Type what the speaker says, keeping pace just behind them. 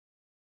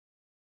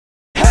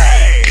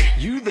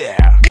You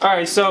there.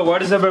 Alright, so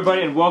what is up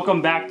everybody and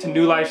welcome back to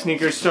New Life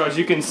Sneakers. So as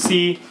you can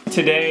see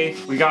today,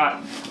 we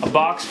got a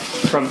box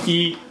from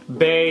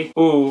eBay.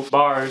 Ooh,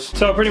 bars.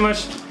 So pretty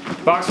much,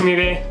 box from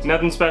eBay,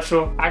 nothing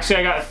special. Actually,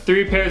 I got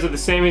 3 pairs of the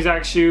same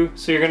exact shoe,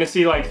 so you're gonna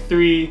see like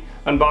 3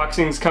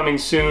 unboxings coming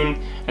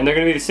soon, and they're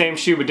gonna be the same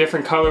shoe with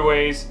different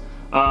colorways.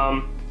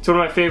 It's one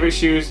of my favorite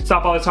shoes.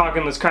 Stop all the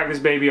talking, let's crack this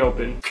baby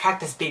open. Crack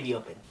this baby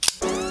open.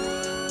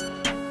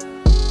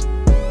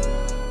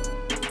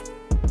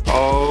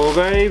 Oh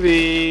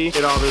baby,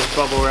 get all this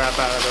bubble wrap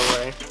out of the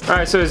way.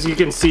 Alright, so as you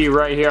can see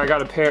right here, I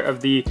got a pair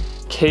of the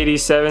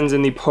KD7s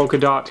in the polka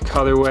dot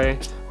colorway.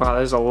 Wow,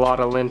 there's a lot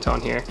of lint on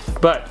here.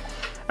 But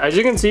as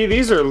you can see,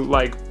 these are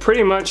like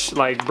pretty much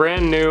like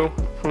brand new.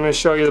 I'm gonna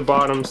show you the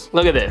bottoms.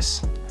 Look at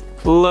this.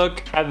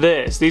 Look at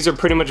this. These are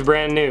pretty much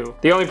brand new.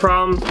 The only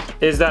problem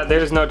is that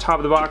there's no top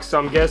of the box, so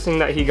I'm guessing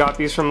that he got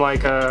these from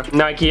like a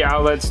Nike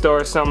outlet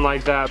store or something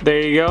like that. There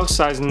you go,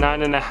 size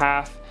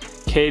 9.5.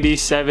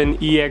 KD7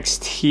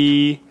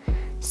 EXT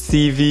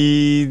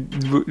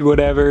CV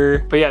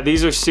whatever. But yeah,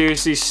 these are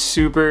seriously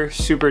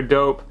super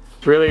dope.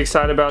 Really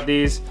excited about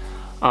these.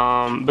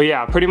 But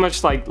yeah, pretty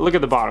much like look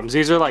at the bottoms.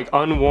 These are like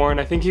unworn.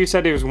 I think you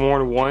said it was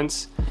worn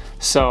once.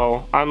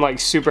 So I'm like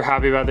super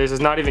happy about this. It's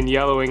not even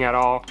yellowing at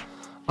all.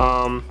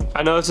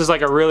 I know this is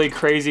like a really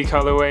crazy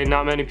colorway.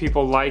 Not many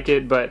people like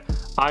it, but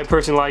I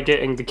personally like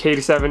it, and the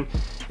KD7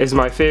 is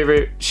my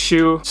favorite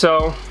shoe.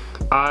 So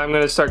I'm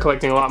gonna start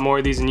collecting a lot more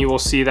of these, and you will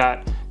see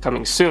that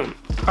coming soon.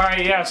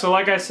 Alright, yeah, so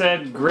like I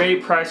said,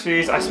 great price for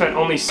these. I spent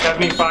only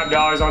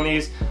 $75 on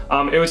these.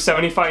 It was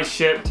 $75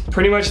 shipped.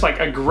 Pretty much like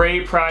a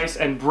great price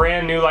and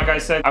brand new, like I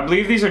said. I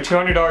believe these are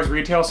 $200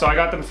 retail, so I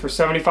got them for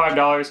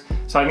 $75.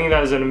 So I think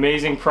that is an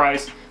amazing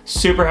price.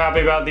 Super happy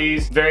about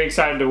these. Very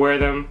excited to wear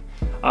them.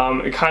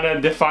 It kind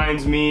of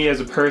defines me as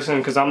a person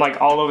because I'm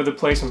like all over the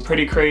place. I'm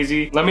pretty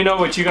crazy. Let me know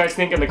what you guys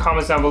think in the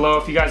comments down below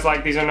if you guys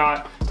like these or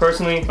not.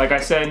 Personally, like I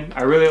said,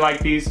 I really like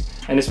these,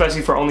 and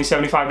especially for only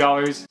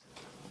 $75.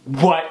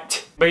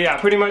 What? But yeah,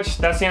 pretty much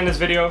that's the end of this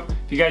video.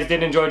 If you guys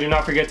did enjoy, do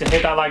not forget to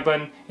hit that like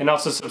button and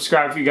also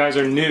subscribe if you guys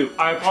are new.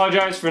 I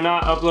apologize for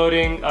not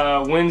uploading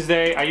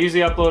Wednesday. I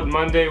usually upload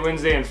Monday,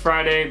 Wednesday, and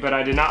Friday, but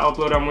I did not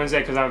upload on Wednesday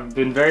because I've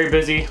been very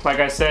busy.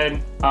 Like I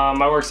said,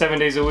 I work 7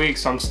 days a week,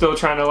 so I'm still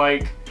trying to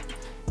like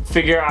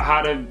figure out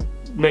how to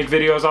make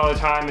videos all the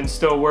time and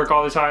still work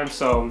all the time.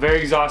 So I'm very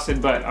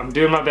exhausted, but I'm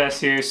doing my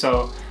best here.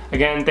 So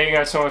again, thank you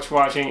guys so much for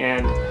watching,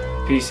 and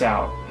peace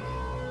out.